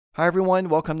Hi everyone,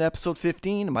 welcome to episode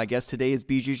 15. My guest today is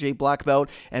BJJ Black Belt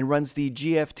and runs the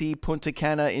GFT Punta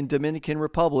Cana in Dominican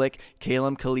Republic,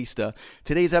 Kaelum Kalista.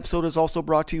 Today's episode is also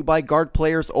brought to you by Guard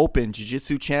Players Open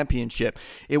Jiu-Jitsu Championship.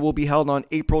 It will be held on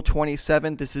April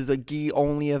 27th. This is a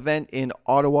gi-only event in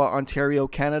Ottawa, Ontario,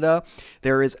 Canada.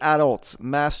 There is adults,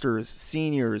 masters,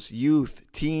 seniors, youth,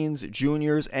 teens,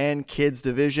 juniors, and kids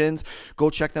divisions. Go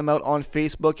check them out on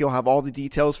Facebook. You'll have all the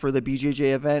details for the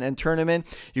BJJ event and tournament.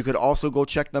 You could also go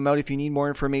check them out if you need more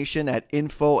information at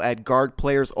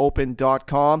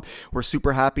info@guardplayersopen.com. We're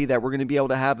super happy that we're going to be able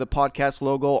to have the podcast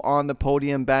logo on the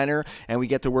podium banner, and we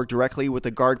get to work directly with the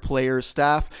Guard Players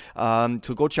staff.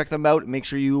 So go check them out. Make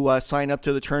sure you sign up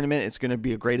to the tournament. It's going to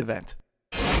be a great event.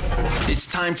 It's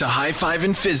time to high five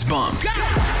and fist bump.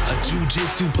 A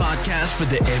jiu-jitsu podcast for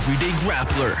the everyday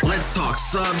grappler. Let's talk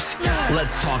subs.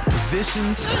 Let's talk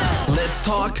positions. Let's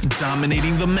talk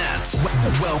dominating the mats.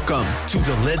 Welcome to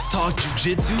the Let's Talk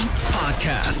Jiu-Jitsu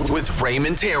podcast with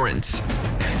Raymond Terrence.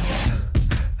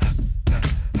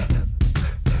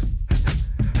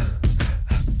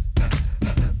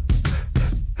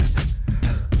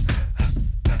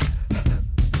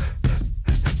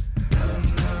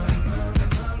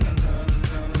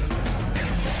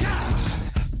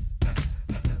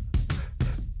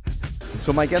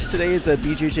 So my guest today is a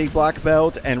BJJ Black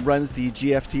Belt and runs the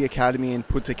GFT Academy in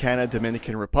Punta Cana,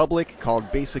 Dominican Republic,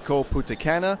 called Basico Punta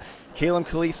Cana. Kaelum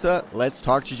Kalista, let's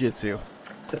talk Jiu-Jitsu.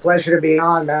 It's a pleasure to be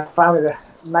on, man. Finally,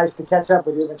 nice to catch up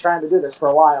with you. I've been trying to do this for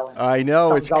a while. I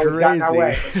know, it's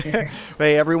crazy.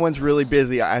 Hey, everyone's really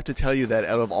busy. I have to tell you that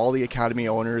out of all the Academy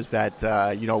owners that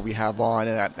we have on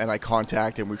and I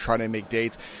contact and we're trying to make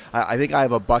dates, I think I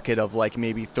have a bucket of like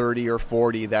maybe 30 or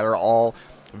 40 that are all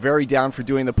very down for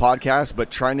doing the podcast, but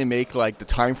trying to make like the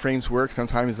time frames work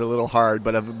sometimes is a little hard.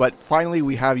 But finally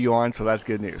we have you on, so that's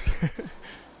good news.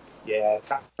 Yeah,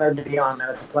 it's hard to be on, man.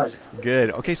 It's a pleasure.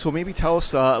 Good. Okay, so maybe tell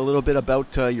us a little bit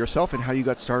about yourself and how you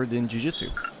got started in jiu-jitsu.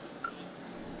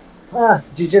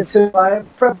 Jiu-jitsu,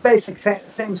 basic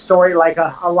same story like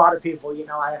a lot of people.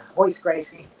 I hoist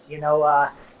Gracie.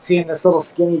 Seeing this little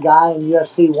skinny guy in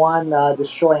UFC 1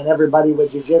 destroying everybody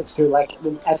with jiu-jitsu, like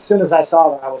as soon as I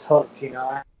saw that, I was hooked.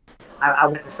 I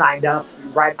went and signed up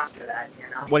right after that.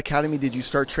 What academy did you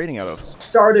start training out of?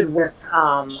 Started with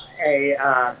I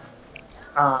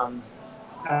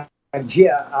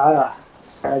got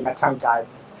tongue-tied.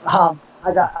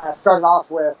 I started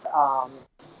off with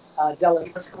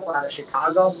Delegate School out of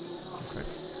Chicago.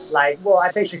 Okay. I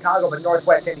say Chicago, but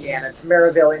Northwest Indiana. It's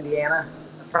Maryville, Indiana.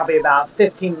 Probably about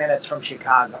 15 minutes from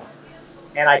Chicago.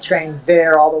 And I trained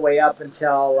there all the way up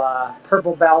until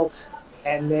purple belt,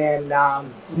 and then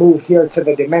moved here to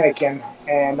the Dominican,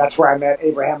 and that's where I met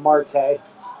Abraham Marte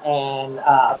and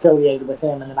affiliated with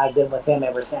him, and then I've been with him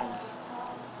ever since.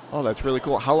 Oh, that's really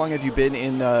cool. How long have you been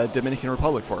in Dominican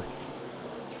Republic for?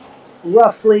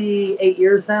 Roughly 8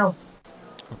 years now.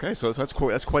 Okay, so that's cool.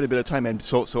 That's quite a bit of time. And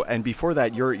and before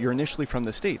that, you're initially from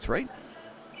the States, right?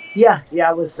 Yeah.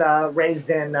 I was raised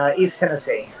in East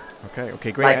Tennessee.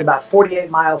 Okay, great. Like about 48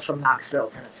 miles from Knoxville,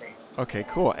 Tennessee. Okay,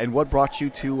 cool. And what brought you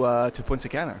to Punta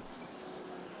Cana?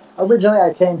 Originally,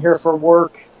 I came here for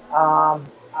work.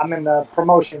 I'm in the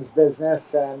promotions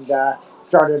business and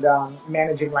started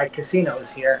managing like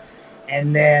casinos here.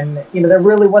 And then, there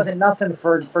really wasn't nothing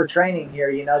for training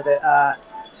here,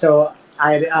 so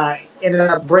I ended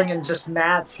up bringing just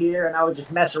mats here, and I would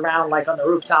just mess around like on the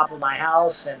rooftop of my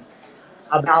house. And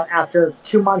about after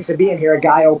 2 months of being here, a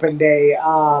guy opened a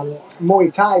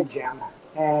Muay Thai gym,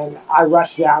 and I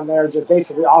rushed down there just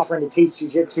basically offering to teach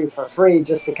jiu-jitsu for free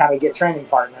just to kind of get training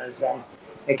partners, and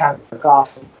it kind of took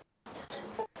off.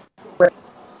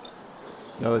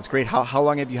 No, that's great. How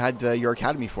long have you had your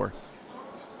academy for?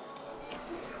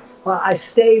 Well, I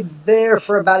stayed there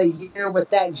for about a year with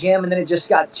that gym, and then it just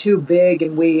got too big,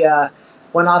 and we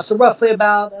went off. So roughly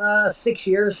about 6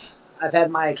 years I've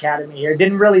had my academy here.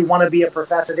 Didn't really want to be a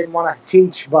professor, didn't want to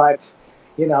teach, but,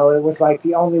 it was like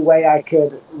the only way I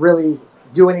could really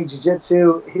do any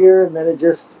jiu-jitsu here, and then it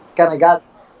just kind of got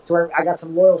to where I got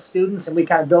some loyal students, and we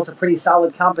kind of built a pretty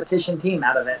solid competition team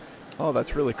out of it. Oh,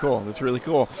 that's really cool.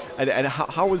 And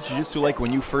how was jiu-jitsu like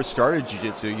when you first started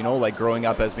jiu-jitsu? Like growing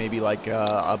up as maybe like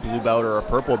a blue belt or a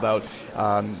purple belt.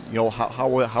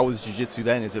 How was jiu-jitsu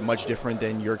then? Is it much different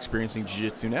than you're experiencing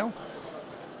jiu-jitsu now?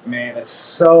 Man, it's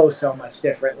so much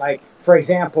different. Like, for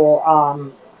example,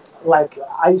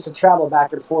 I used to travel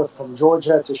back and forth from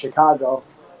Georgia to Chicago.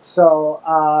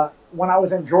 So when I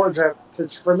was in Georgia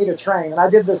for me to train, and I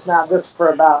did this for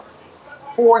about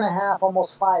 4.5,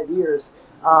 almost 5 years.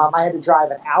 I had to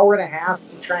drive an hour and a half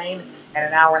to train and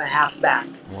an hour and a half back,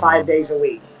 5 days a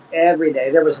week, every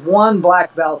day. There was one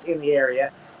black belt in the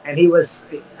area, and he was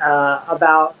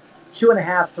about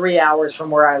 2.5, 3 hours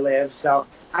from where I live. So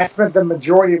I spent the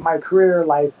majority of my career,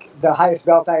 like the highest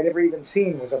belt I had ever even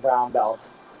seen was a brown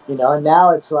belt, and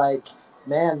now it's like,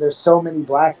 man, there's so many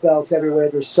black belts everywhere.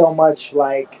 There's so much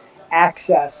like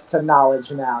access to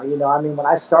knowledge now. I mean, when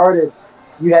I started,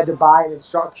 you had to buy an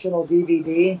instructional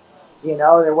DVD.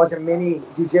 There wasn't many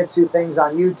jiu-jitsu things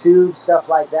on YouTube, stuff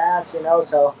like that.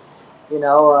 So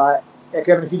if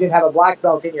you didn't have a black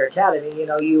belt in your academy,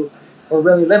 you were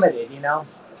really limited.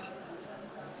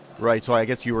 Right. So I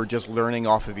guess you were just learning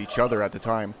off of each other at the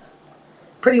time.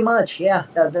 Pretty much, yeah.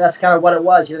 That's kind of what it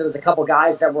was. There was a couple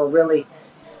guys that were really.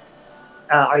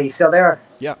 Are you still there?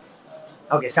 Yeah.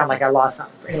 Okay, sound like I lost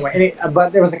something. Anyway,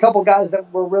 but there was a couple guys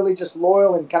that were really just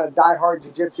loyal and kind of diehard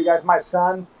jiu-jitsu guys. My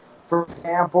son, for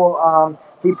example,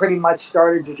 he pretty much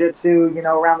started jiu-jitsu,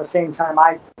 around the same time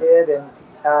I did, and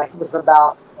he was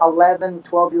about 11,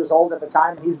 12 years old at the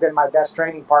time. He's been my best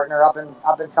training partner up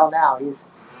until now.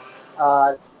 He's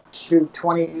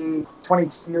 22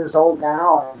 years old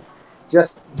now, and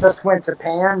just went to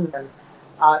Pan and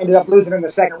ended up losing in the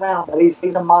second round. But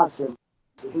he's a monster.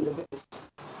 He's a beast.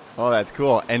 Oh, that's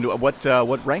cool. And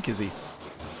what rank is he?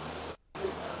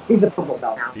 He's a purple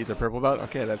belt now. He's a purple belt?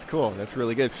 Okay, that's cool. That's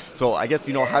really good. So I guess,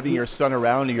 having your son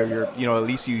around, you're at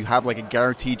least you have like a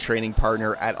guaranteed training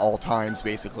partner at all times,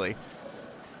 basically.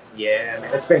 Yeah,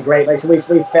 man, it's been great. Like, so we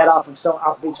fed off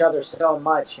of each other so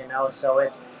much, so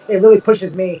it really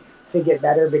pushes me to get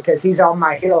better because he's on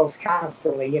my heels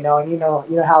constantly, and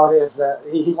how it is that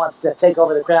he wants to take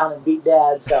over the crown and beat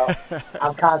dad. So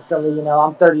I'm constantly,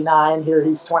 I'm 39 here,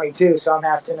 he's 22, so I'm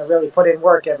having to really put in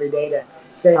work every day to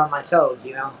stay on my toes.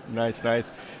 Nice.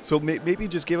 So maybe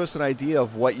just give us an idea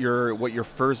of what your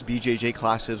first BJJ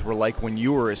classes were like when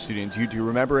you were a student. Do you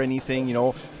remember anything,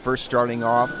 first starting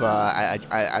off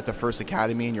at the first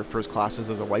academy and your first classes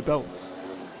as a white belt?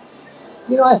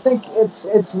 I think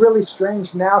it's really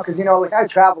strange now because, like I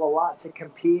travel a lot to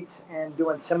compete and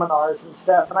doing seminars and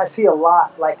stuff, and I see a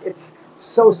lot, like it's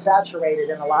so saturated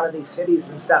in a lot of these cities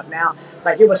and stuff now.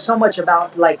 Like it was so much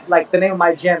about like the name of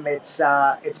my gym, it's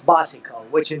Básico,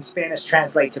 which in Spanish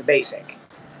translates to basic.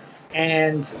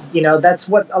 And, that's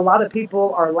what a lot of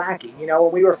people are lacking.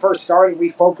 When we were first starting, we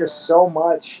focused so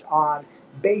much on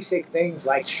basic things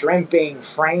like shrimping,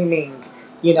 framing,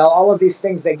 all of these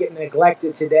things that get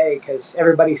neglected today because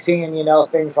everybody's seeing,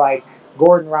 things like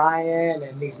Gordon Ryan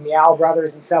and these Meow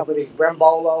brothers and stuff with these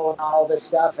Brimbolo and all this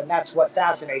stuff. And that's what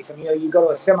fascinates them. You go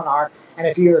to a seminar and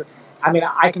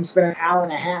I can spend an hour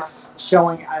and a half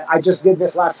showing. I just did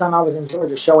this last time I was in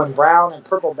Georgia, showing brown and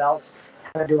purple belts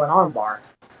how to do an arm bar.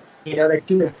 That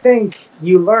you would think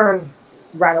you learn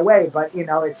right away, but,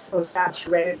 it's so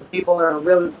saturated. People are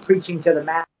really preaching to the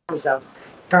masses of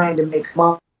trying to make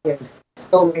money and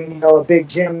building, a big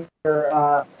gym.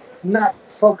 Or, not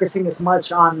focusing as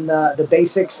much on the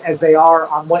basics as they are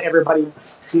on what everybody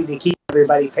wants to see to keep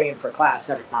everybody paying for class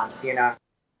every month,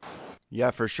 Yeah,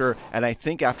 for sure. And I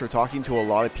think after talking to a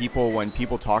lot of people, when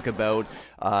people talk about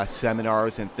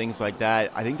seminars and things like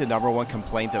that, I think the number one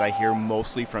complaint that I hear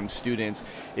mostly from students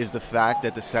is the fact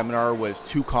that the seminar was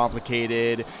too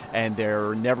complicated and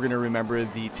they're never going to remember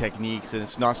the techniques, and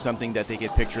it's not something that they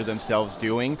could picture themselves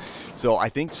doing. So I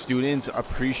think students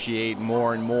appreciate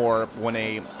more and more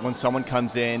when someone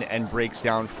comes in and breaks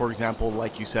down, for example,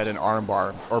 like you said, an arm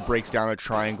bar, or breaks down a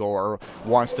triangle, or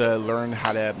wants to learn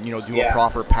how to do a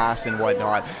proper pass and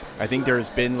whatnot. I think there's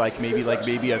been maybe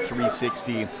a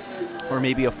 360 or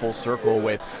maybe a full circle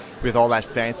with all that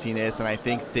fanciness, and I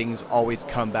think things always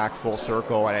come back full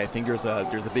circle, and I think there's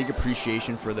a big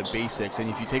appreciation for the basics. And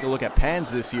if you take a look at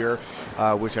Pans this year,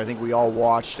 which I think we all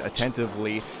watched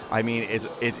attentively, I mean,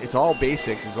 it's all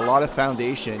basics. It's a lot of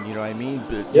foundation, you know what I mean?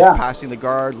 Just passing the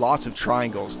guard, lots of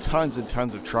triangles, tons and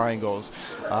tons of triangles.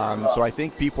 So I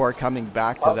think people are coming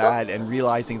back to that and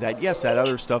realizing that, yes, that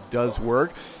other stuff does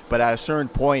work, but at a certain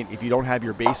point, if you don't have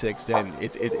your basics, then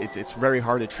it's very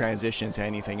hard to transition to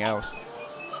anything else.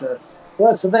 Sure. Well,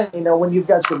 that's the thing. When you've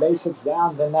got your basics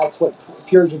down, then that's what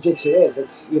pure jiu-jitsu is.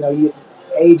 It's,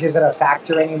 age isn't a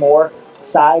factor anymore.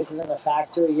 Size isn't a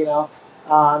factor. You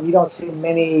don't see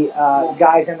many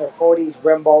guys in their 40s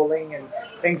brim bowling and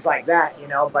things like that.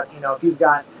 But if you've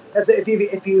got,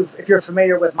 if you're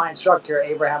familiar with my instructor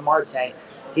Abraham Marte,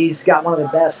 he's got one of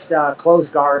the best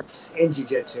closed guards in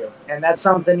jiu-jitsu, and that's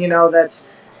something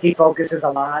he focuses a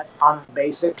lot on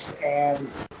basics,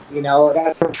 and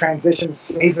that's some transitions.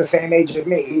 He's the same age as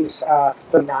me. He's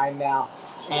 39 now,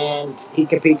 and he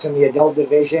competes in the adult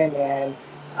division and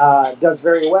does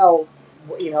very well.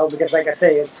 Because like I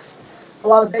say, it's a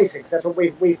lot of basics. That's what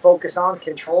we focus on: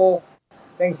 control,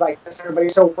 things like this.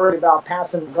 Everybody's so worried about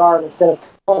passing the guard instead of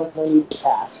than when you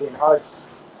pass. You know, it's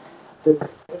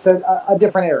a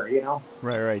different era. You know.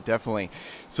 Right, definitely.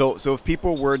 So if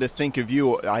people were to think of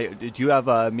you, do you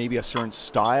have maybe a certain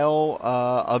style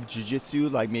of jiu-jitsu,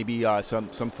 like maybe some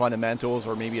fundamentals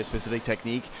or maybe a specific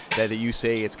technique that you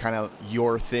say it's kind of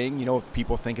your thing? You know, if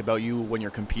people think about you when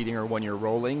you're competing or when you're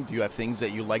rolling, do you have things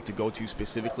that you like to go to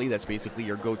specifically that's basically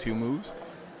your go-to moves?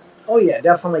 Oh yeah,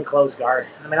 definitely close guard.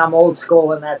 I mean, I'm old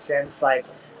school in that sense. Like,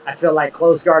 I feel like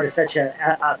close guard is such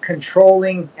a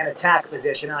controlling and attack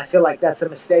position, and I feel like that's a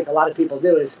mistake a lot of people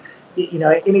do. Is, you know,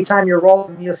 anytime you're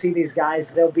rolling, you'll see these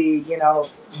guys. They'll be, you know,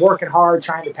 working hard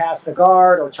trying to pass the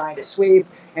guard or trying to sweep,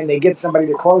 and they get somebody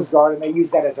to close guard, and they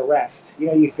use that as a rest. You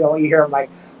know, you hear them like,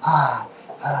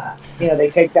 you know,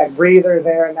 they take that breather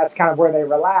there, and that's kind of where they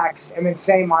relax. And then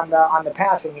same on the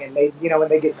passing end. They, you know, when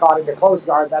they get caught into close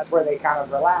guard, that's where they kind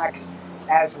of relax.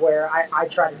 As where I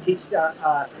try to teach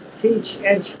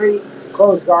and treat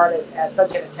close guard as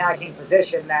such an attacking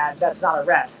position that's not a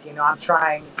rest. You know, I'm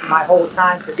trying my whole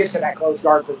time to get to that close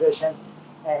guard position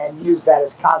and use that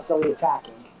as constantly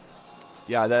attacking.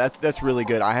 Yeah, that's really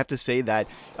good. I have to say that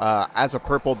as a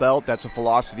purple belt, that's a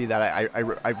philosophy that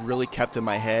I've really kept in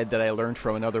my head, that I learned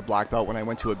from another black belt when I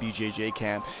went to a BJJ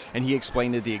camp, and he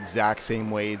explained it the exact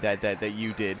same way that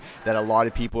you did, that a lot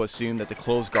of people assume that the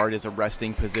closed guard is a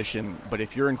resting position, but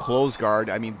if you're in closed guard,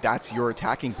 I mean, that's your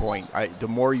attacking point. The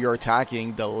more you're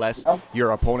attacking, the less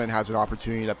your opponent has an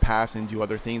opportunity to pass and do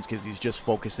other things, because he's just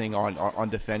focusing on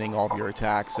defending all of your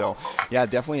attacks. So yeah,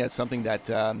 definitely that's something that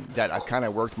I've kind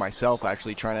of worked myself,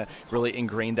 actually trying to really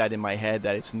ingrain that in my head,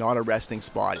 that it's not a resting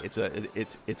spot. It's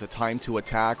a time to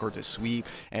attack or to sweep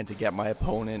and to get my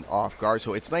opponent off guard.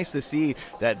 So it's nice to see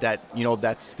that you know,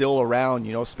 that's still around,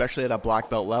 you know, especially at a black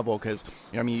belt level, because,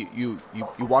 you know, I mean, you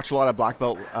watch a lot of black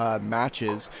belt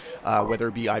matches, whether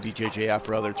it be IBJJF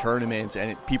or other tournaments,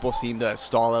 and people seem to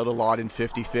stall out a lot in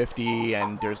 50-50,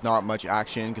 and there's not much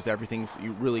action because everything's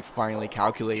really finely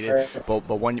calculated. But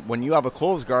when you have a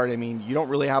closed guard, I mean, you don't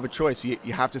really have a choice. You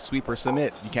have to sweep or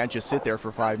submit. You can't just sit there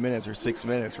for 5 minutes or 6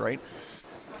 minutes, right?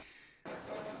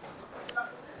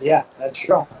 Yeah, that's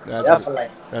true. Definitely.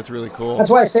 That's really cool.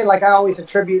 That's why I say, like, I always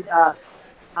attribute,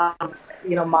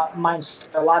 you know, mine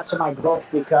a lot to my growth,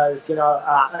 because, you know,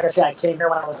 like I said, I came here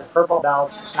when I was a purple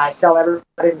belt, and I tell everybody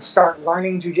I didn't start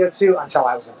learning jiu-jitsu until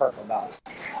I was a purple belt,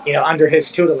 you know, under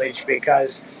his tutelage,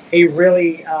 because he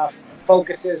really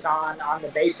focuses on the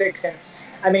basics. And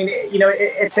I mean, you know,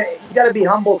 you got to be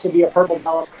humble to be a purple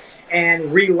belt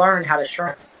and relearn how to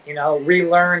shrimp, you know,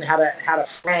 relearn how to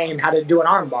frame, how to do an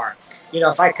arm bar. You know,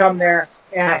 if I come there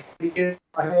and I say, hey,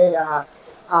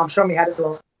 show me how to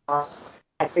do an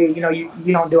you know, you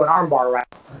don't do an arm bar right.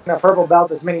 You know, purple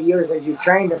belt, as many years as you've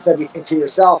trained, and so you think to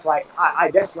yourself, like,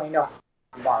 I definitely know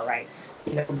arm bar right.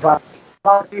 You know, but a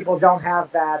lot of people don't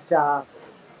have that, how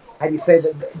do you say,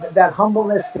 that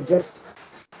humbleness to just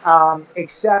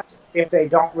accept if they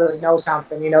don't really know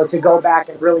something, you know, to go back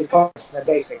and really focus on the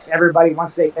basics. Everybody,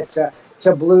 once they get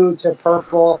to blue, to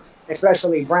purple,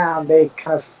 especially brown, they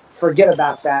kind of forget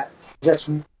about that. Just,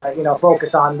 you know,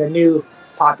 focus on the new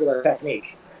popular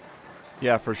technique.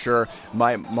 Yeah, for sure.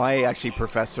 My actually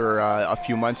professor a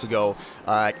few months ago,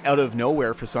 out of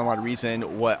nowhere for some odd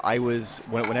reason,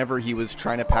 whenever he was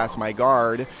trying to pass my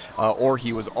guard, or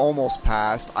he was almost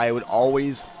passed, I would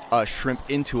always shrimp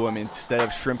into him instead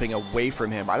of shrimping away from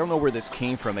him. I don't know where this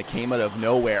came from. It came out of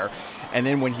nowhere. And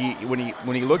then when he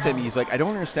looked at me, he's like, I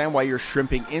don't understand why you're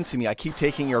shrimping into me. I keep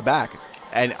taking your back.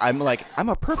 And I'm like, I'm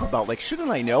a purple belt. Like, shouldn't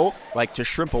I know, like, to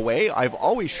shrimp away? I've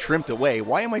always shrimped away.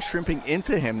 Why am I shrimping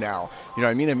into him now? You know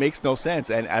what I mean? It makes no sense.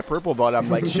 And at purple belt, I'm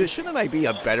like, shouldn't I be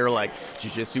a better, like,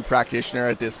 jiu-jitsu practitioner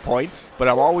at this point? But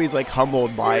I'm always, like,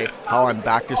 humbled by how I'm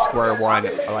back to square one,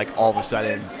 like, all of a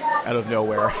sudden, out of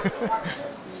nowhere.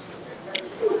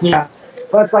 Yeah.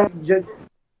 Well, it's like,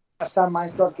 last time my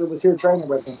instructor was here training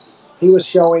with me, he was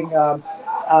showing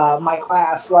my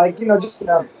class, like, you know, just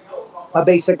a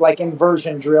basic, like,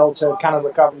 inversion drill to kind of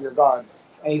recover your guard.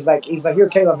 And he's like, here,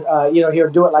 Kaelum, you know, here,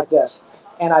 do it like this.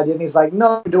 And I did. And he's like,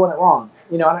 no, you're doing it wrong.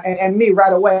 You know, and me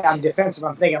right away, I'm defensive.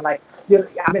 I'm thinking, like,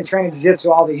 I've been training jiu-jitsu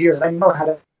all these years. I know how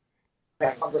to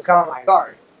recover my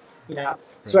guard, you know. Right.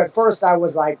 So at first I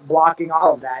was, like, blocking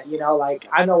all of that, you know, like,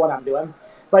 I know what I'm doing.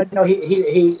 But, you know,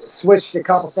 he switched a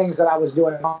couple things that I was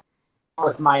doing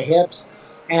with my hips.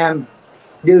 And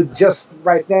dude, just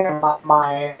right there,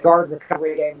 my guard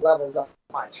recovery game leveled up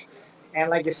much. And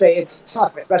like you say, it's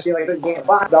tough, especially like the game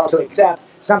black belt, to accept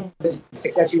some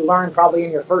basic that you learned probably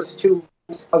in your first 2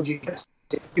 weeks of jiu-jitsu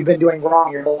you've been doing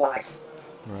wrong your whole life.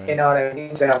 Right. You know what I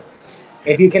mean? So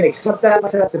if you can accept that,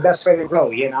 that's the best way to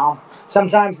grow, you know?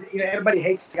 Sometimes, you know, everybody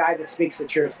hates the guy that speaks the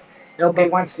truth. Nobody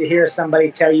wants to hear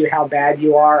somebody tell you how bad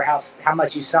you are, how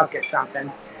much you suck at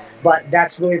something. But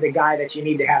that's really the guy that you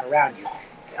need to have around you.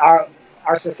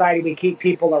 Our society, we keep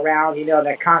people around,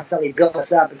 that constantly build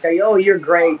us up and tell you, oh, you're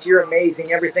great, you're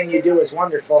amazing, everything you do is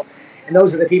wonderful. And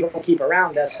those are the people who keep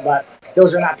around us, but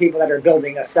those are not people that are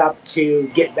building us up to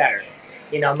get better.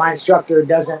 My instructor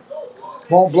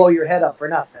won't blow your head up for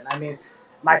nothing. I mean,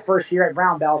 my first year at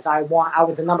brown belt, I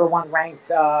was the number one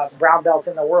ranked brown belt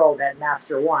in the world at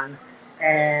Master 1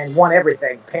 and won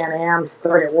everything. Pan Am's,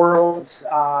 third at Worlds,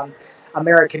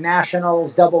 American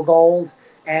Nationals, double gold.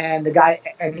 And the guy,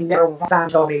 and he never one time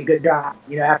told me, good job.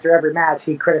 After every match,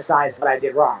 he criticized what I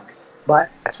did wrong.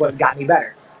 But that's what got me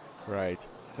better. Right.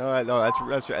 No, that's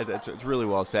really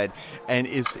well said. And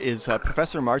is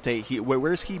Professor Marte,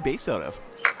 where's he based out of?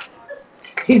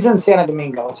 He's in Santo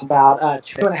Domingo. It's about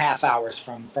 2.5 hours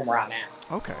from where I'm at.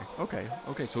 Okay.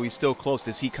 So he's still close.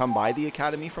 Does he come by the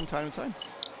academy from time to time?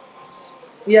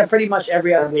 Yeah, pretty much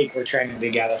every other week we're training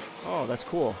together. Oh, that's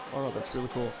cool. Oh, that's really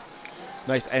cool.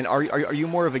 Nice. And are you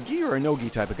more of a gi or a no gi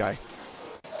type of guy?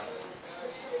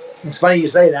 It's funny you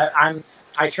say that.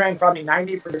 I train probably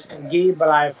 90% gi, but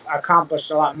I've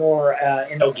accomplished a lot more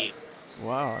in no gi.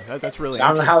 Wow, that's really I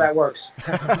don't know how that works.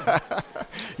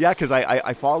 Yeah, because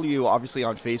I follow you obviously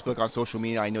on Facebook, on social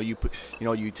media. I know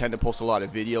you tend to post a lot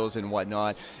of videos and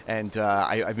whatnot, and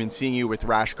I've been seeing you with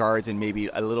rash guards and maybe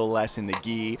a little less in the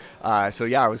gi. So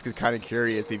yeah, I was kind of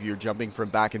curious if you're jumping from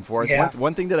back and forth. Yeah.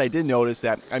 One thing that I did notice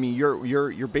that, I mean,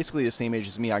 you're basically the same age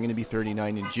as me. I'm going to be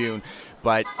 39 in June,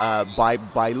 but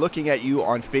by looking at you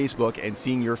on Facebook and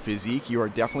seeing your physique, you are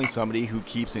definitely somebody who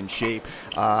keeps in shape.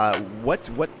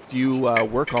 What do you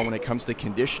work on when it comes to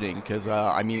conditioning? Because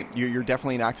I mean, you're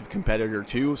definitely an active competitor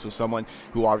too, so someone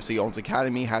who obviously owns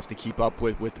academy has to keep up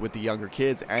with the younger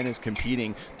kids and is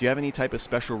competing. Do you have any type of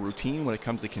special routine when it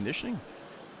comes to conditioning?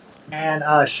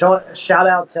 And shout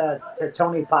out to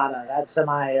Tony Punta. That's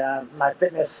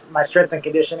my strength and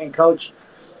conditioning coach,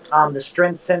 the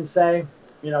strength sensei.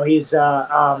 He's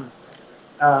a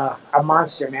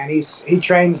monster, man. He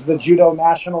trains the judo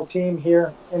national team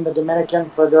here in the Dominican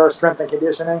for their strength and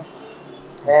conditioning.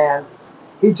 And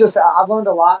I've learned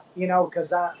a lot,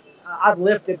 because I've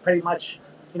lifted pretty much,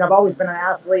 I've always been an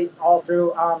athlete all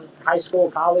through high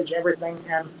school, college, everything.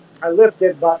 And I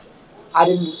lifted, but I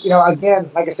didn't,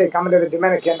 again, like I say, coming to the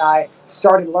Dominican, I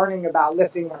started learning about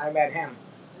lifting when I met him.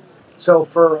 So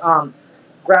for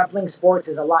grappling sports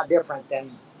is a lot different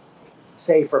than,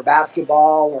 say, for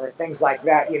basketball or things like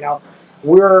that.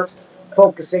 We're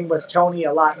focusing with Tony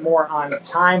a lot more on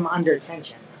time under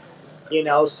tension,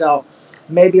 so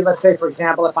maybe, let's say, for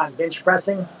example, if I'm bench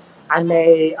pressing, I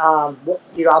may, I'll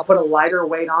put a lighter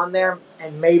weight on there,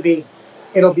 and maybe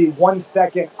it'll be 1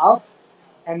 second up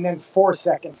and then 4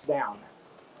 seconds down,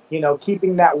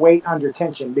 keeping that weight under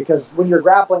tension, because when you're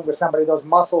grappling with somebody, those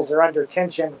muscles are under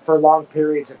tension for long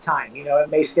periods of time. It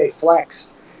may stay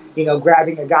flexed,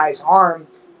 grabbing a guy's arm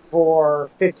for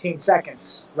 15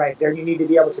 seconds right there. You need to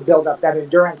be able to build up that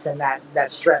endurance and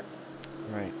that strength.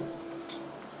 Right.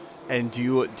 And do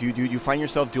you find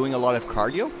yourself doing a lot of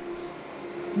cardio?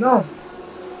 No.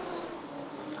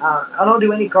 I don't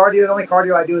do any cardio. The only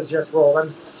cardio I do is just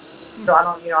rolling. So I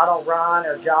don't run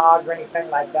or jog or anything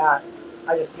like that.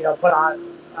 I just put on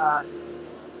and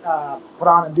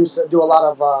do a lot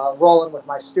of rolling with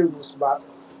my students. But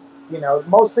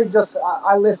mostly just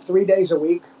I lift 3 days a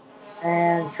week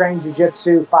and train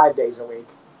jiu-jitsu 5 days a week.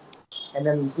 And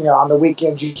then on the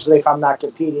weekends, usually if I'm not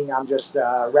competing, I'm just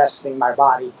resting my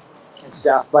body and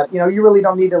stuff. But you really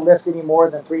don't need to lift any more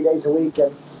than 3 days a week,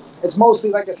 and it's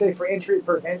mostly, like I say, for injury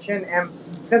prevention. And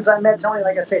since I met Tony,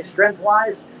 like I say, strength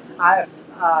wise, I've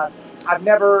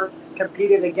never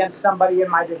competed against somebody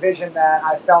in my division that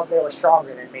I felt they were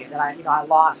stronger than me, that I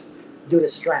lost due to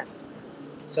strength.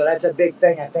 So that's a big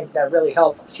thing, I think, that really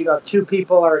helps. If two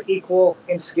people are equal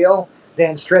in skill,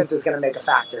 then strength is going to make a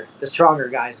factor. The stronger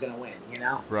guy is going to win,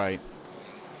 Right.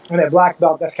 And at black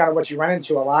belt, that's kind of what you run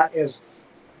into a lot, is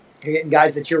you're getting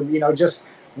guys that you're, just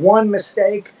one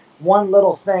mistake, one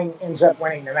little thing ends up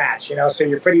winning the match, so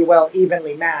you're pretty well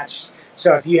evenly matched.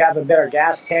 So if you have a better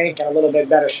gas tank and a little bit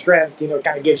better strength, it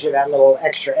kind of gives you that little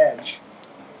extra edge.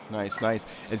 Nice.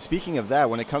 And speaking of that,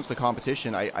 when it comes to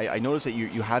competition, I noticed that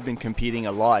you have been competing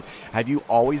a lot. Have you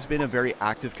always been a very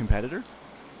active competitor?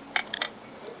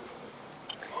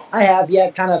 I have, yeah,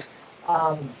 kind of.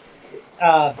 I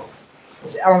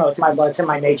don't know, it's my blood, it's in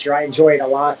my nature. I enjoy it a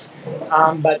lot.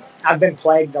 But I've been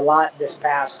plagued a lot this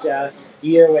past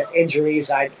year with injuries.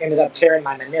 I ended up tearing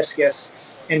my meniscus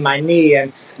in my knee,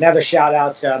 and another shout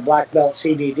out to Black Belt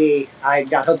CBD. I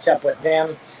got hooked up with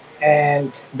them,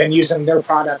 and been using their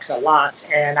products a lot.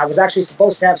 And I was actually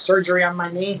supposed to have surgery on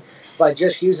my knee, but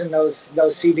just using those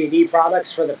CBD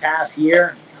products for the past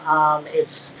year,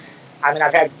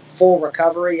 I've had full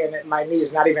recovery, and my knee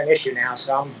is not even an issue now.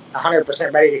 So I'm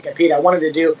 100% ready to compete. I wanted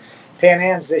to do Pan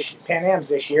Ams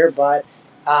this year, but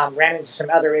ran into some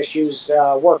other issues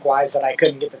work-wise that I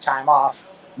couldn't get the time off.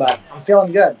 But I'm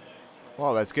feeling good.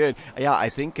 Well, that's good. Yeah, I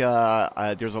think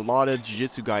there's a lot of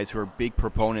jiu-jitsu guys who are big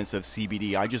proponents of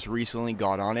CBD. I just recently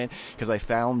got on it because I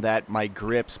found that my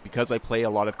grips, because I play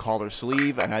a lot of collar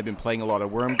sleeve and I've been playing a lot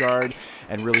of worm guard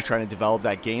and really trying to develop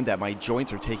that game, that my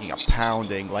joints are taking a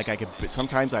pounding. Like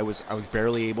sometimes I was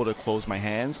barely able to close my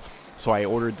hands. So I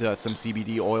ordered some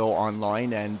CBD oil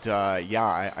online, and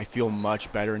I feel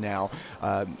much better now.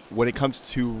 When it comes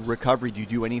to recovery, do you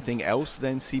do anything else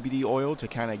than CBD oil to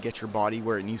kind of get your body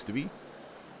where it needs to be?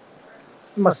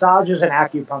 Massages and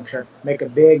acupuncture make a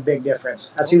big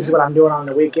difference. That's usually what I'm doing on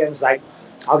the weekends. Like,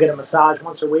 I'll get a massage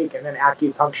once a week, and then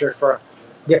acupuncture for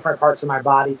different parts of my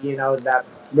body, that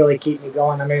really keep me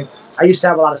going. I mean, I used to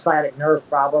have a lot of sciatic nerve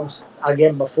problems,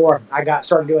 again, before I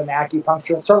started doing the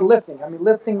acupuncture and started lifting. I mean,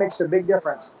 lifting makes a big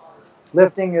difference.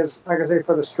 Lifting is, like I say,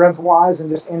 for the strength-wise and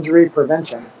just injury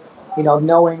prevention.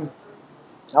 Knowing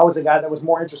I was a guy that was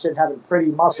more interested in having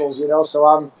pretty muscles, so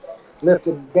I'm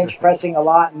lifted bench pressing a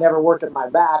lot and never worked at my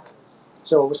back.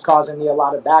 So it was causing me a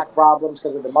lot of back problems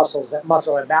because of the muscle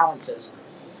imbalances.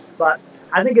 But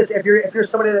I think if you're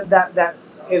somebody that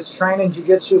is training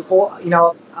jiu-jitsu for,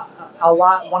 a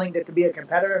lot, wanting to be a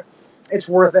competitor, it's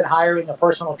worth it hiring a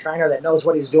personal trainer that knows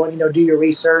what he's doing. Do your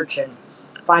research and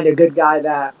find a good guy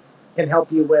that can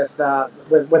help you with a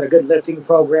good lifting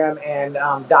program and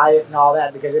diet and all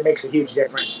that, because it makes a huge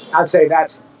difference. I'd say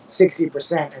that's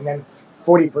 60%, and then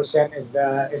 40% is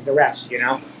the rest.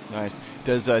 Nice.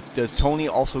 Does Tony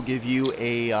also give you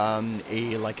a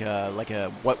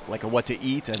what to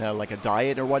eat and like a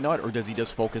diet or whatnot, or does he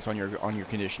just focus on your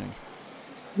conditioning?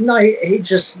 No, he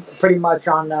just pretty much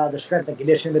on the strength and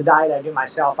conditioning. The diet I do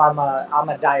myself. I'm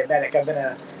a diabetic. I've been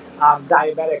a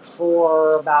diabetic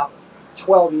for about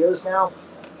 12 years now,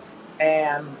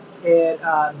 and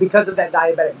because of that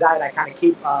diabetic diet, I kind of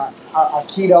keep a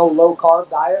keto, low carb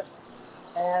diet,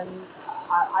 and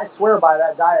I swear by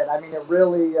that diet. I mean, it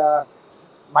really,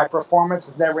 my performance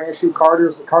is never an issue.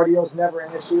 Cardio is never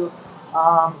an issue.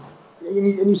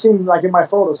 And you seem like in my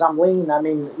photos, I'm lean. I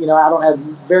mean, I don't have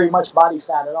very much body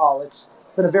fat at all. It's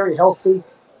been a very healthy,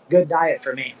 good diet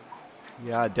for me.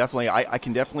 Yeah, definitely. I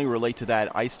can definitely relate to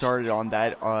that. I started on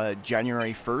that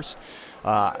January 1st.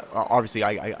 Obviously,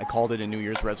 I called it a New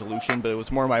Year's resolution, but it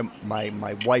was more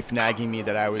my wife nagging me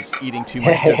that I was eating too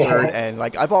much dessert. And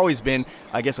like, I've always been,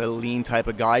 I guess, a lean type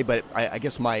of guy, but I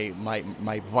guess my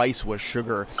vice was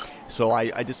sugar. So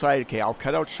I decided, okay, I'll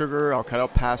cut out sugar, I'll cut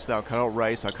out pasta, I'll cut out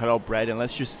rice, I'll cut out bread, and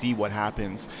let's just see what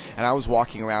happens. And I was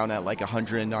walking around at like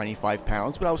 195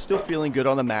 pounds, but I was still feeling good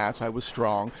on the mats. I was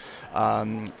strong.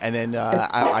 And then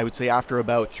I would say after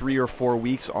about 3 or 4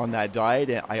 weeks on that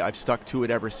diet, I've stuck to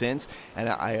it ever since. And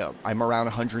I'm around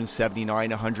 179,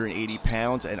 180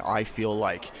 pounds, and I feel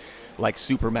like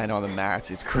Superman on the mats.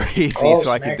 It's crazy. Oh,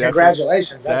 so I man,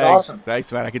 congratulations. That's awesome.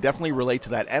 Thanks, man. I could definitely relate to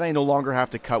that. And I no longer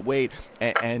have to cut weight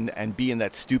and be in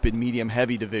that stupid medium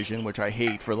heavy division, which I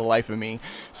hate for the life of me.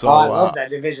 So I love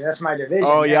that division. That's my division.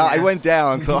 Oh, yeah. I went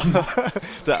down. So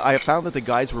I found that the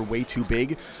guys were way too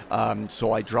big.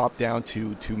 So I dropped down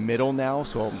to middle now.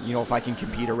 So, if I can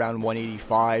compete around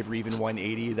 185 or even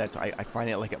 180, I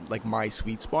find it like my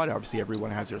sweet spot. Obviously,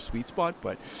 everyone has their sweet spot.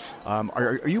 But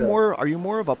are you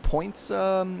more of a point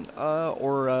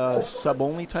or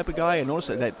sub-only type of guy? I noticed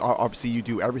that obviously you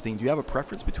do everything. Do you have a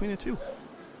preference between the two?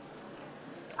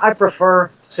 I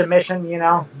prefer submission,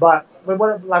 but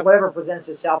whatever presents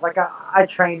itself. Like I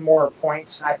train more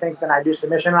points, I think, than I do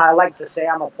submission. I like to say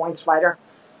I'm a points fighter,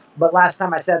 but last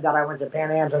time I said that, I went to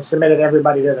Pan Ams and submitted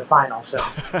everybody to the final. So,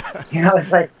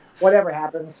 it's like whatever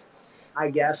happens, I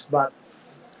guess. But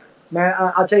man,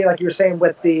 I'll tell you, like you were saying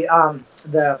with the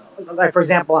like, for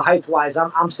example, height-wise, I'm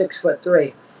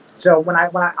 6'3". So when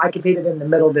I competed in the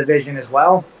middle division as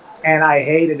well, and I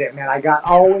hated it, man. I got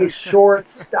always short,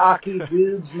 stocky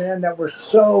dudes, man, that were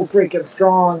so freaking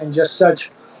strong and just such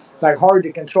like hard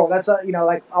to control. That's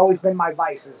like always been my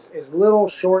vice is little,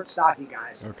 short, stocky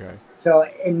guys. Okay. So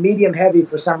in medium heavy,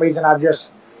 for some reason, I've just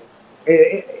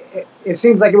it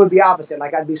seems like it would be opposite.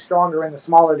 Like I'd be stronger in the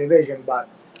smaller division, but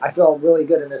I feel really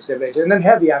good in this division. And then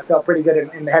heavy, I felt pretty good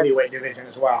in the heavyweight division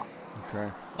as well. Okay.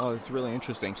 Oh, that's really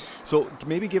interesting. So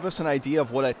maybe give us an idea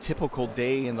of what a typical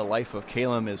day in the life of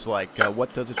Kaelum is like.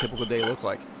 What does a typical day look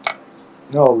like?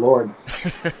 Oh, Lord.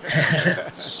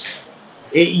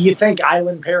 You think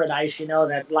island paradise,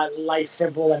 that life's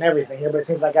simple and everything here, but it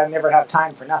seems like I never have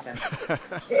time for nothing.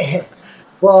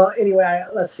 Well, anyway,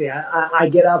 let's see. I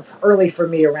get up early for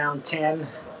me around 10,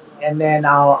 and then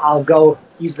I'll go.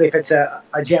 Usually, if it's a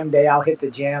gym day, I'll hit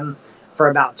the gym for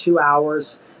about 2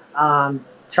 hours. Try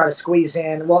to squeeze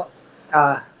in.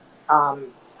 I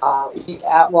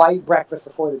eat breakfast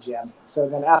before the gym. So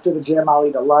then after the gym, I'll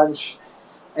eat a lunch,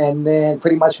 and then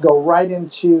pretty much go right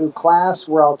into class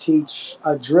where I'll teach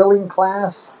a drilling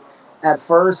class at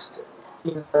first,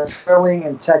 drilling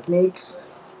and techniques.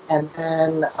 And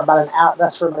then about an hour,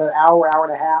 that's for about an hour, hour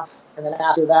and a half. And then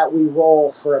after that, we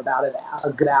roll for about a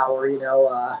good hour,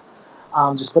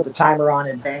 just put the timer on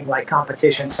and bang like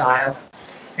competition style.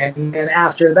 And then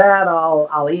after that,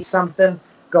 I'll eat something,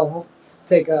 go home,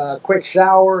 take a quick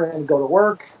shower, and go to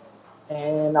work.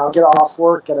 And I'll get off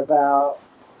work at about,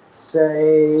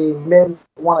 say, 1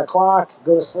 o'clock,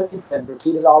 go to sleep, and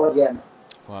repeat it all again.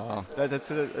 Wow, that's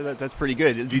pretty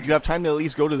good. Do you have time to at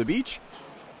least go to the beach?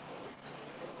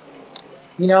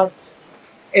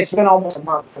 It's been almost a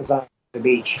month since I've been to the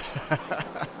beach.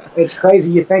 It's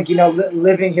crazy. You think,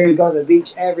 living here, you go to the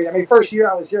beach every day. I mean, first year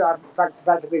I was here, I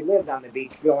practically lived on the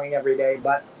beach going every day.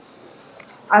 But,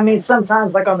 I mean,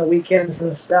 sometimes like on the weekends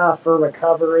and stuff for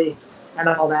recovery and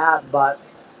all that, but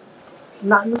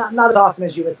not as often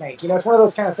as you would think. It's one of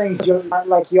those kind of things you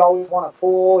always want to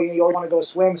pull. You always want to go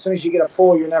swim. As soon as you get a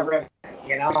pull, you're never in,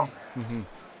 Mm-hmm.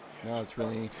 No, it's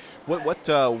really. What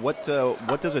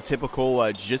does a typical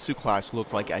jiu-jitsu class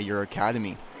look like at your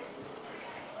academy?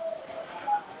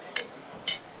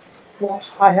 Well,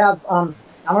 I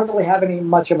don't really have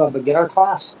much of a beginner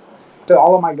class. So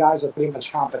all of my guys are pretty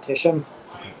much competition.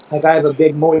 Like I have a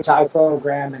big Muay Thai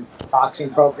program and boxing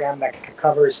program that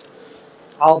covers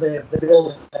all the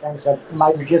bills and things. So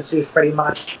my jiu-jitsu is pretty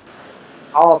much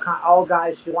all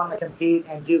guys who want to compete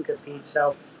and do compete.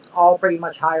 So all pretty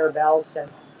much higher belts.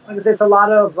 And like I said, it's a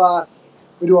lot of,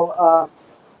 we do,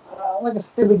 like I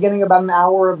said, beginning about an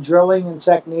hour of drilling and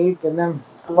technique, and then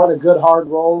a lot of good hard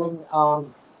rolling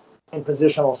and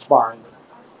positional sparring.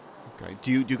 Okay.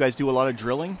 Do you guys do a lot of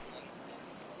drilling?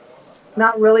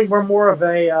 Not really. We're more of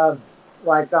a, I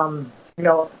like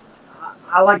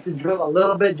to drill a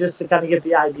little bit just to kind of get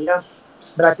the idea,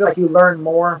 but I feel like you learn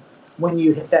more when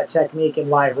you hit that technique in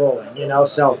live rolling,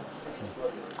 so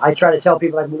I try to tell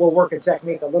people, we'll work a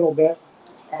technique a little bit,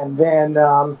 and then,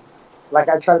 I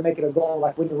try to make it a goal,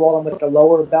 like when you're rolling with the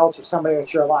lower belts or somebody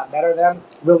that you're a lot better than,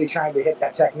 really trying to hit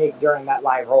that technique during that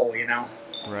live roll,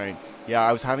 Right. Yeah,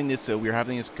 I was having this. We were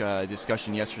having this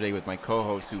discussion yesterday with my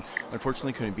co-host, who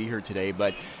unfortunately couldn't be here today.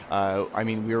 But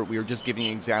we were just giving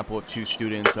an example of two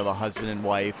students, of a husband and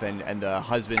wife, and the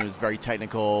husband was very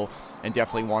technical and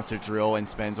definitely wants to drill and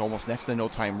spends almost next to no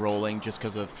time rolling just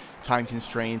because of time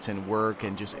constraints and work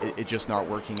and it just not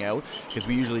working out. Because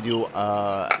we usually do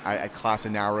at class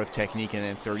an hour of technique and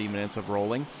then 30 minutes of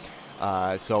rolling.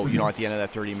 So, at the end of that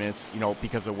 30 minutes,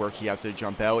 because of work, he has to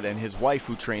jump out. And his wife,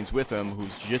 who trains with him,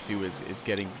 whose jiu-jitsu is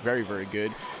getting very, very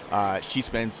good, she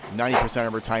spends 90%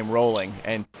 of her time rolling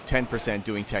and 10%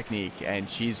 doing technique. And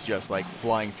she's just,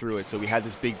 flying through it. So we had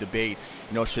this big debate,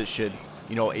 should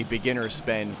a beginner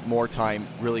spend more time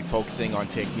really focusing on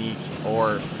technique,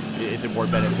 or is it more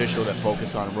beneficial to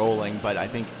focus on rolling? But I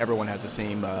think everyone has the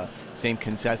same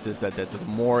consensus that the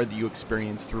more that you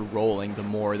experience through rolling, the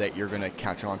more that you're going to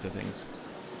catch on to things.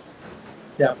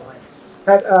 Definitely.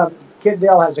 Kid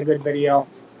Dale has a good video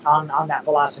on that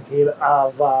philosophy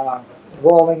of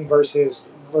rolling versus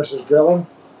drilling,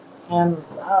 and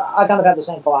I kind of have the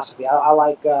same philosophy.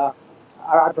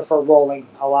 I prefer rolling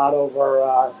a lot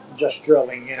over just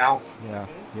drilling,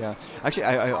 Yeah. Actually,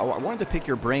 I wanted to pick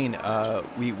your brain.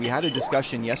 We had a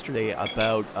discussion yesterday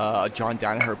about a John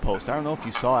Danaher post. I don't know if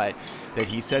you saw it, that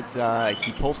he said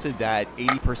he posted that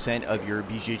 80% of your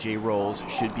BJJ rolls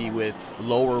should be with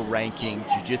lower ranking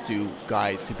jiu-jitsu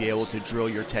guys to be able to drill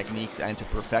your techniques and to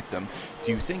perfect them.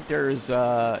 Do you think there's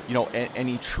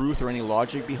any truth or any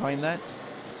logic behind that?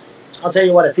 I'll tell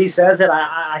you what, if he says it,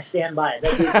 I stand by it.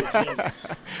 That dude's a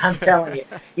genius. I'm telling you.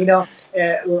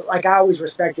 I always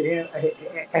respected him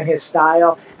and his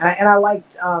style. And I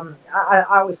liked, I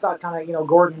always thought kind of,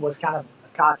 Gordon was kind of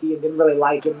cocky and didn't really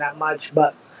like him that much.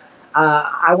 But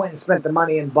I went and spent the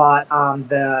money and bought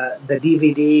the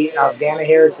DVD of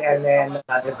Danaher's, and then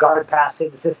the guard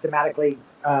passing, the systematically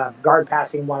guard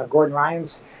passing one of Gordon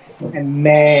Ryan's. And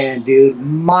man, dude,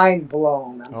 mind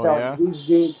blown. I'm telling you, these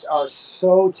dudes are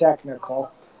so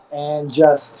technical and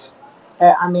just,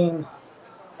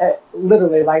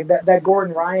 Literally, like that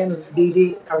Gordon Ryan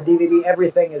DVD,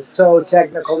 everything is so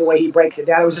technical the way he breaks it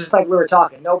down. It was just like we were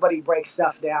talking. Nobody breaks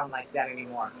stuff down like that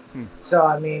anymore. So,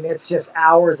 I mean, it's just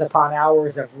hours upon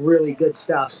hours of really good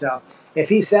stuff. So, if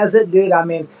he says it, dude, I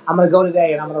mean, I'm going to go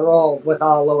today and I'm going to roll with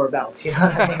all lower belts. You know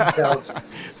what I mean? So,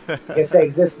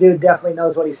 this dude definitely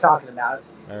knows what he's talking about.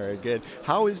 All right, good.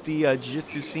 How is the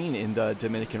jiu-jitsu scene in the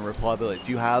Dominican Republic?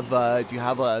 Do you have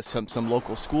some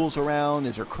local schools around?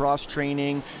 Is there cross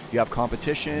training? Do you have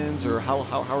competitions, or how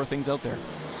are things out there?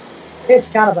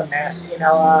 It's kind of a mess, you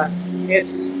know.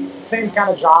 It's the same kind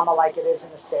of drama like it is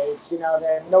in the States. You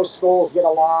know, no schools get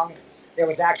along. There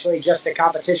was actually just a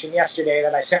competition yesterday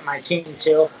that I sent my team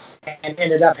to, and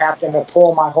ended up having to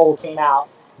pull my whole team out,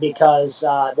 because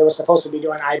they were supposed to be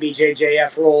doing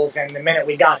IBJJF rules, and the minute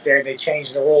we got there, they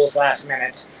changed the rules last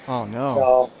minute. Oh, no.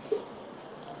 So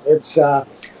it's a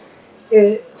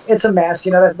mess.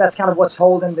 You know, that's kind of what's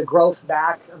holding the growth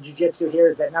back of jiu-jitsu here,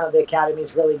 is that none of the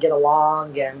academies really get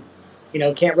along, and, you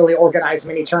know, can't really organize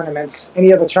many tournaments.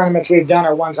 Any of the tournaments we've done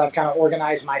are ones I've kind of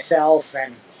organized myself,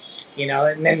 and, you know,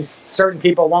 and then certain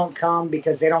people won't come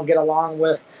because they don't get along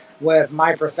with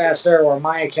my professor or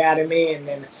my academy, and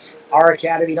then our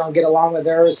academy don't get along with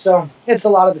theirs. So it's a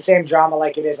lot of the same drama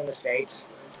like it is in the States.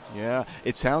 Yeah,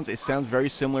 it sounds very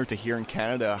similar to here in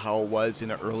Canada, how it was in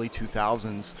the early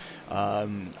 2000s,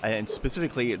 and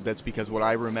specifically that's because what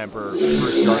I remember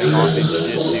first starting off in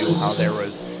jiu-jitsu, how there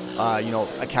was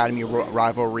academy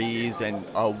rivalries, and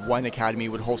one academy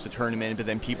would host a tournament, but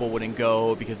then people wouldn't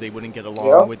go because they wouldn't get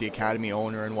along with the academy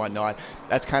owner and whatnot.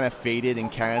 That's kind of faded in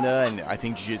Canada, and I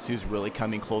think jiu-jitsu is really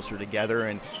coming closer together,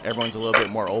 and everyone's a little bit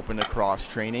more open to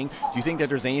cross-training. Do you think that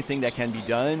there's anything that can be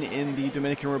done in the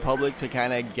Dominican Republic to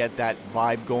kind of get that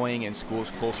vibe going and schools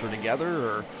closer together?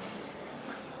 Or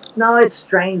no, it's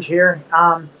strange here.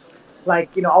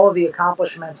 Like, you know, all of the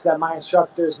accomplishments that my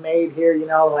instructor's made here, you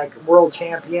know, like world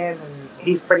champion, and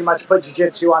he's pretty much put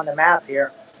jiu-jitsu on the map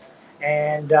here.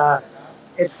 And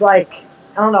it's like,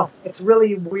 I don't know, it's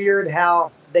really weird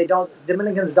how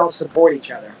Dominicans don't support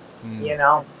each other, you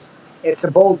know. It's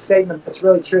a bold statement, but it's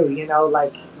really true, you know.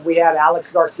 Like, we had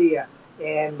Alex Garcia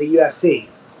in the UFC,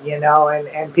 you know,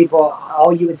 and people,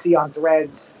 all you would see on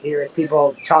threads here is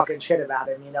people talking shit about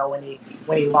him, you know, when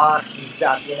he lost and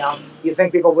stuff, you know. You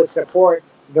think people would support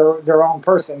their own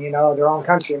person, you know, their own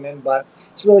countrymen, but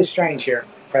it's really strange here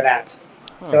for that.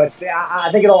 So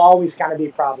I think it'll always kind of be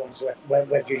problems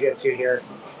with jiu-jitsu here.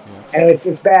 And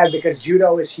it's bad because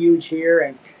judo is huge here,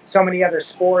 and so many other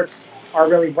sports are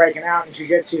really breaking out, and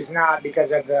jiu-jitsu is not,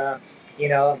 because of the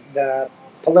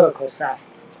political stuff.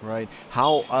 Right.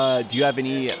 How do you have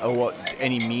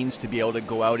any means to be able to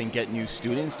go out and get new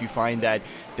students? Do you find that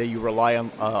you rely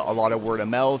on a lot of word of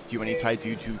mouth? Do you any type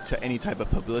to any type of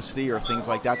publicity or things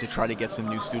like that to try to get some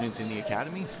new students in the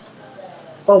academy?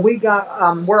 Well, we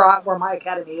got where my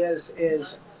academy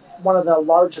is one of the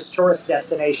largest tourist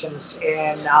destinations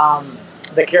in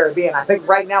the Caribbean. I think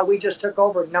right now we just took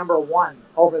over #1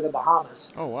 over the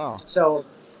Bahamas. Oh, wow. So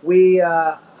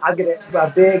I get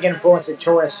a big influence of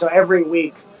tourists. So every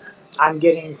week I'm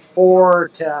getting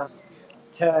 4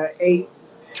 to 8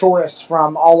 tourists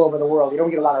from all over the world. You don't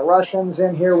get a lot of Russians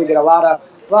in here. We get a lot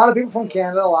of people from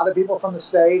Canada, a lot of people from the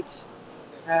States.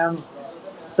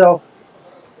 So,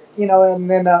 you know, and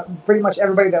then pretty much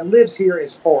everybody that lives here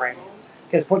is foreign,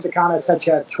 because Punta Cana is such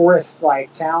a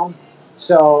tourist-like town.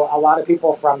 So a lot of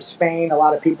people from Spain, a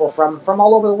lot of people from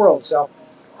all over the world. So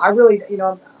I really, you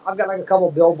know, I've got like a couple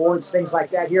billboards, things like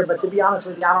that here. But to be honest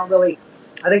with you,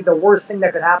 I think the worst thing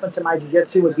that could happen to my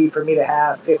jiu-jitsu would be for me to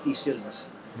have 50 students.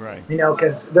 Right. You know,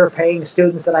 because they're paying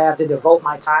students that I have to devote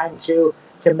my time to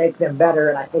make them better.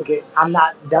 And I think I'm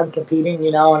not done competing,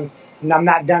 you know, and I'm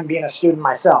not done being a student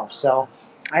myself. So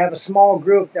I have a small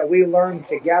group that we learn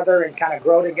together and kind of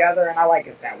grow together, and I like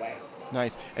it that way.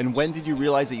 Nice. And when did you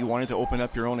realize that you wanted to open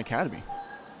up your own academy?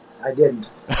 I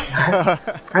didn't.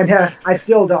 I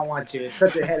still don't want to. It's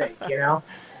such a headache, you know.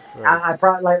 Right. I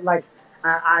probably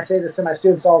I say this to my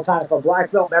students all the time. If a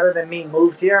black belt better than me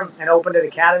moved here and opened an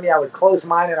academy, I would close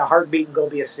mine in a heartbeat and go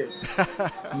be a student.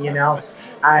 You know,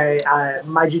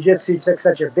 my jiu-jitsu took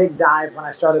such a big dive when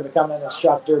I started becoming an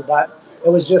instructor, but it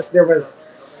was just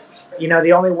you know,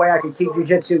 the only way I could keep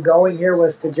jiu-jitsu going here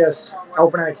was to just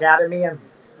open an academy and,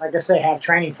 like I say, have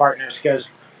training partners,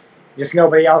 because just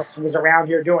nobody else was around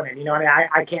here doing it. You know,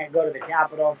 I can't go to the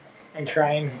capital and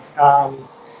train.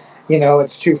 You know,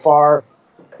 it's too far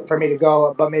for me to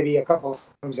go, but maybe a couple of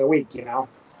times a week, you know.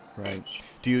 Right.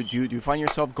 Do you find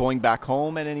yourself going back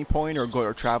home at any point,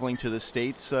 or traveling to the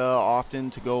States often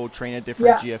to go train at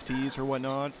different GFTs or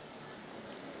whatnot?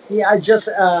 Yeah,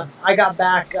 I got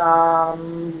back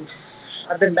a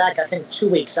I've been back, I think, 2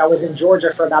 weeks. I was in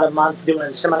Georgia for about a month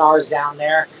doing seminars down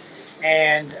there,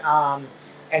 and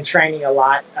training a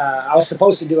lot. I was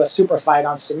supposed to do a super fight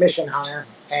on Submission Hunter,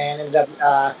 and ended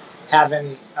up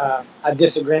having a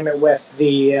disagreement with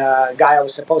the guy I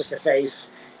was supposed to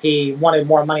face. He wanted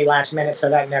more money last minute, so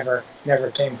that never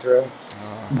came through.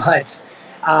 But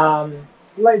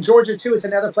like Georgia too is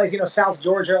another place. South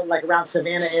Georgia, like around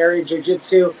Savannah area,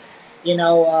 jiu-jitsu.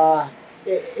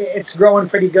 It's growing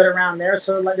pretty good around there.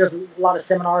 So like, there's a lot of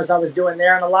seminars I was doing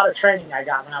there, and a lot of training I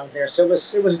got when I was there. So it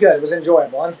was good. It was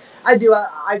enjoyable. And I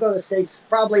go to the States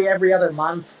probably every other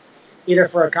month, either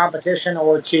for a competition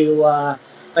or to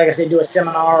like I say, do a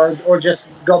seminar or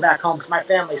just go back home because my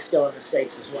family's still in the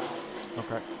States as well.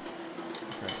 Okay.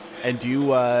 And do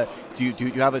you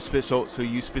have a so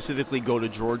you specifically go to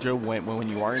Georgia when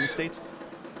you are in the States?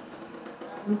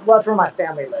 Well, that's where my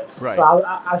family lives. Right. So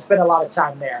I spend a lot of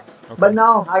time there. Okay. But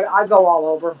no, I go all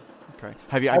over. Okay.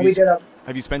 Have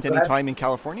you spent any time in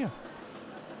California?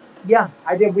 Yeah,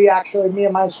 I did. Me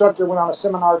and my instructor went on a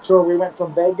seminar tour. We went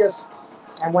from Vegas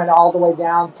and went all the way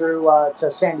down through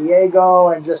to San Diego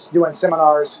and just doing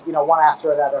seminars, one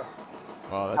after another.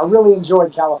 Wow, I really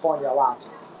enjoyed California a lot.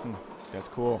 That's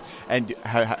cool. And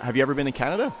have you ever been in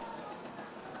Canada?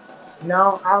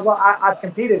 No, I've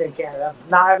competed in Canada.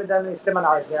 No, I haven't done any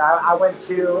seminars there. I went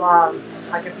to,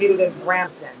 I competed in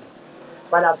Brampton,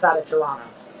 right outside of Toronto.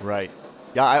 Right.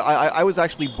 Yeah, I was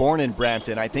actually born in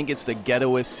Brampton. I think it's the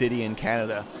ghettoest city in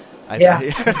Canada.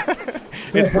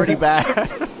 It's pretty bad.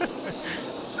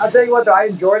 I'll tell you what, though, I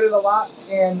enjoyed it a lot.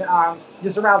 And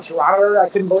just around Toronto, I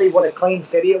couldn't believe what a clean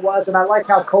city it was. And I like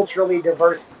how culturally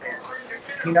diverse it is.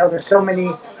 There's so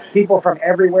many people from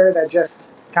everywhere that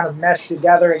just kind of mesh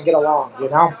together and get along,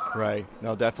 Right.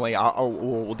 No, definitely.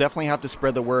 We'll definitely have to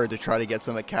spread the word to try to get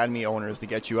some academy owners to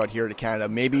get you out here to Canada.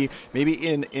 Maybe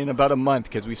in about a month,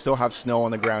 because we still have snow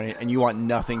on the ground, and you want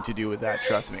nothing to do with that.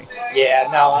 Trust me. Yeah.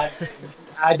 No,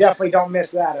 I definitely don't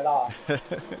miss that at all.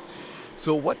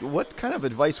 So what kind of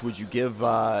advice would you give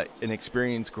an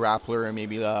experienced grappler and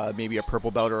maybe a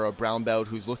purple belt or a brown belt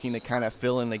who's looking to kind of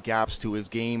fill in the gaps to his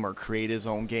game or create his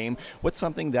own game? What's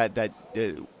something that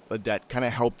kind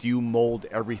of helped you mold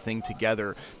everything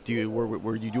together?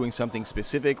 Were you doing something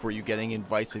specific? Were you getting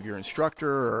advice of your instructor?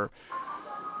 Or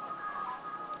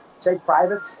take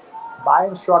privates, buy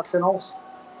instructionals.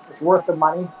 It's worth the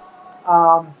money,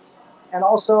 and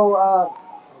also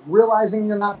realizing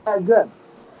you're not that good.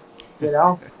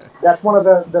 That's one of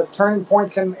the turning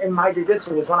points in my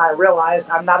jiu-jitsu is when I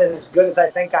realized I'm not as good as I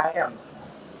think I am.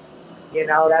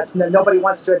 That's nobody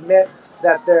wants to admit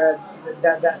that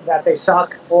that they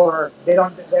suck or they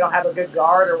don't have a good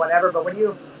guard or whatever. But when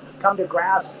you come to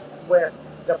grasp with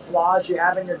the flaws you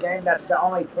have in your game, that's the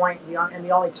only point and the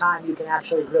only time you can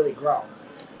actually really grow.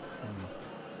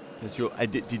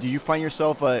 Did you find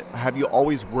yourself? Have you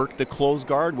always worked the closed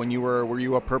guard when you were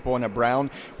you a purple and a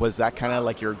brown? Was that kind of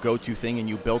like your go-to thing, and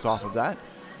you built off of that?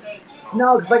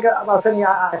 No, because like I was saying,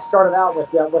 I started out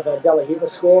with a De La Riva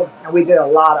school, and we did a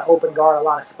lot of open guard, a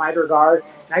lot of spider guard.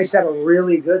 And I used to have a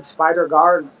really good spider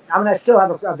guard. I mean, I still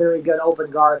have a very good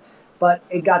open guard, but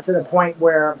it got to the point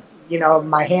where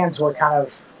my hands were kind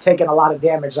of taking a lot of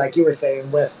damage, like you were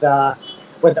saying, with the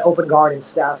open guard and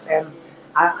stuff. And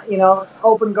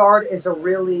open guard is a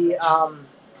really,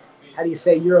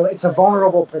 it's a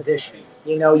vulnerable position.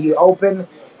 You open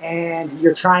and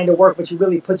you're trying to work, but you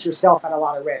really put yourself at a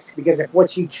lot of risk because if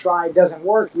what you try doesn't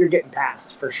work, you're getting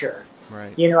passed for sure.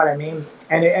 Right. You know what I mean?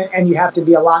 And you have to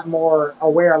be a lot more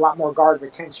aware, a lot more guard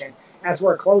retention. As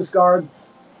we're a closed guard,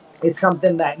 it's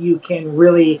something that you can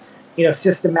really,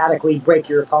 systematically break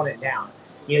your opponent down.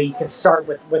 You can start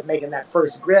with making that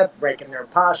first grip, breaking their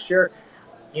posture,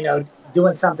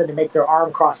 doing something to make their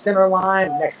arm cross center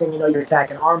line. Next thing you know, you're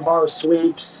attacking arm bars,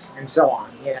 sweeps, and so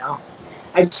on.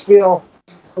 I just feel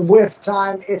with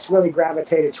time, it's really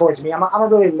gravitated towards me. I'm a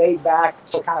really laid back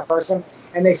kind of person.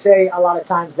 And they say a lot of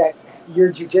times that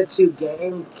your jiu-jitsu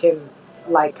game can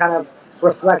kind of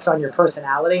reflects on your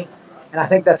personality. And I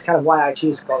think that's kind of why I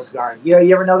choose closed guard. You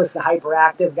ever notice the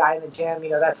hyperactive guy in the gym?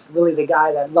 That's really the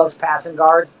guy that loves passing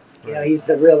guard. Right. He's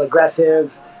the real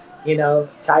aggressive,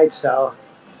 type. So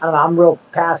I don't know, I'm real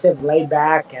passive, laid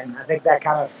back, and I think that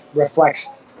kind of reflects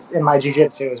in my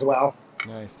jiu-jitsu as well.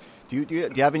 Nice. Do you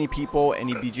have any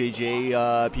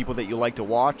BJJ people that you like to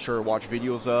watch or watch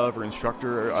videos of or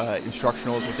instructionals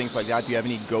or things like that? Do you have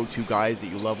any go-to guys that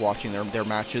you love watching their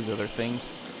matches or their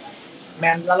things?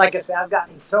 Man, like I said, I've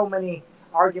gotten so many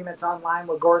arguments online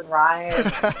with Gordon Ryan,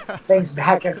 things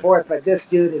back and forth, but this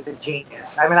dude is a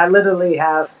genius. I mean, I literally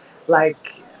have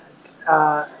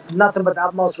nothing but the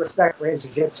utmost respect for his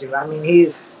jiu-jitsu. I mean,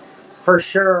 he's for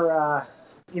sure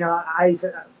I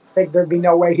think there'd be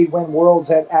no way he'd win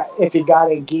worlds if he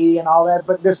got a gi and all that,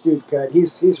 but this dude could.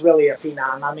 He's really a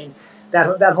phenom. I mean,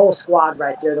 that whole squad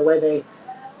right there, the way they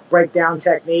break down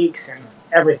techniques and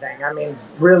everything. I mean,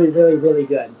 really, really, really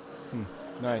good.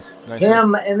 Nice.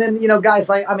 Him, and then, guys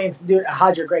like, dude,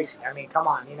 Roger Gracie. I mean, come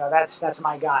on, that's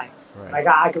my guy. Right. Like,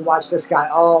 I could watch this guy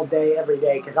all day, every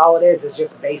day, because all it is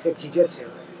just basic jiu-jitsu.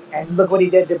 And look what he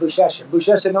did to Buchecha.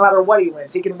 Buchecha, no matter what he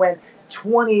wins, he can win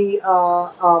 20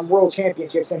 world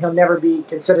championships, and he'll never be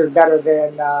considered better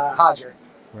than Roger.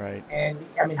 Right. And,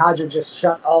 Roger just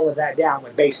shut all of that down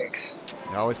with basics.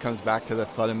 It always comes back to the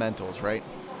fundamentals, right?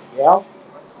 Yeah.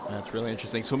 That's really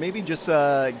interesting. So maybe just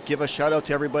give a shout out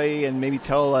to everybody and maybe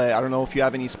tell, I don't know if you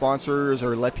have any sponsors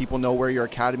or let people know where your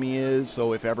academy is.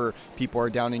 So if ever people are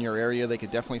down in your area, they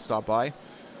could definitely stop by.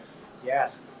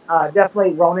 Yes.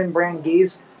 Definitely Ronin brand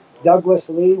gis. Douglas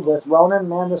Lee with Ronin.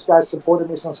 Man, this guy supported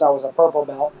me since I was a purple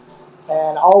belt.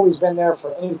 And always been there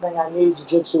for anything I need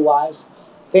jiu-jitsu wise.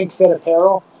 Think Fit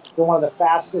Apparel. They're one of the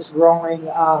fastest growing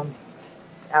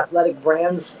athletic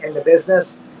brands in the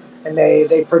business. And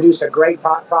they produce a great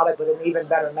product with an even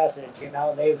better message.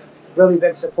 They've really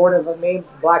been supportive of me.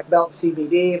 Black belt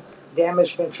CBD,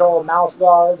 damage control, mouth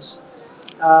guards.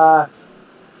 And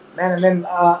then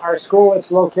our school,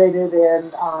 it's located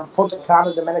in Punta,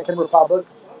 Cana, Dominican Republic.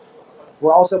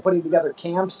 We're also putting together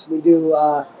camps. We do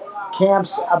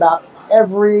camps about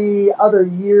every other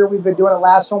year. We've been doing it.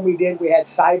 Last one we had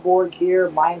Cyborg here,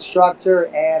 my instructor,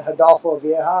 and Rodolfo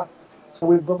Vieja. So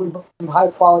we've been high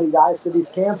quality guys to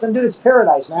these camps, and dude, it's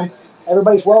paradise, man.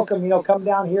 Everybody's welcome. Come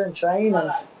down here and train,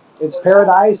 and it's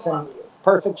paradise and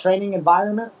perfect training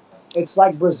environment. It's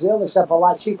like Brazil, except a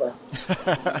lot cheaper.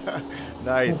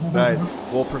 Nice.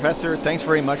 Well, Professor, thanks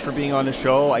very much for being on the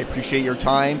show. I appreciate your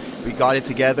time. We got it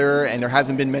together, and there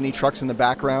hasn't been many trucks in the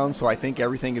background, so I think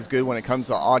everything is good when it comes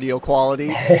to audio quality.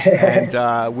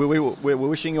 And we're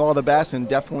wishing you all the best, and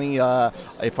definitely,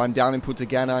 if I'm down in Punta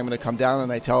Cana, I'm going to come down,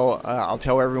 and I'll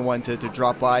tell everyone to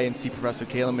drop by and see Professor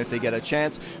Kaelum if they get a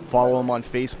chance. Follow him on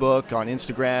Facebook, on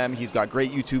Instagram. He's got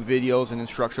great YouTube videos and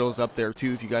instructionals up there,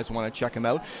 too, if you guys want to check him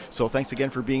out. So thanks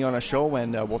again for being on a show,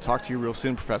 and we'll talk to you real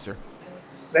soon, Professor.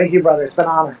 Thank you, brother. It's been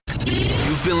an honor.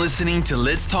 You've been listening to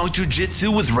Let's Talk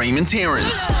Jiu-Jitsu with Raymond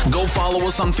Terrence. Go follow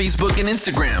us on Facebook and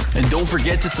Instagram. And don't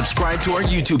forget to subscribe to our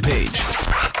YouTube page.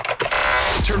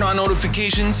 Turn on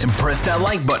notifications and press that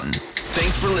like button.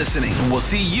 Thanks for listening, and we'll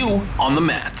see you on the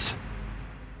mats.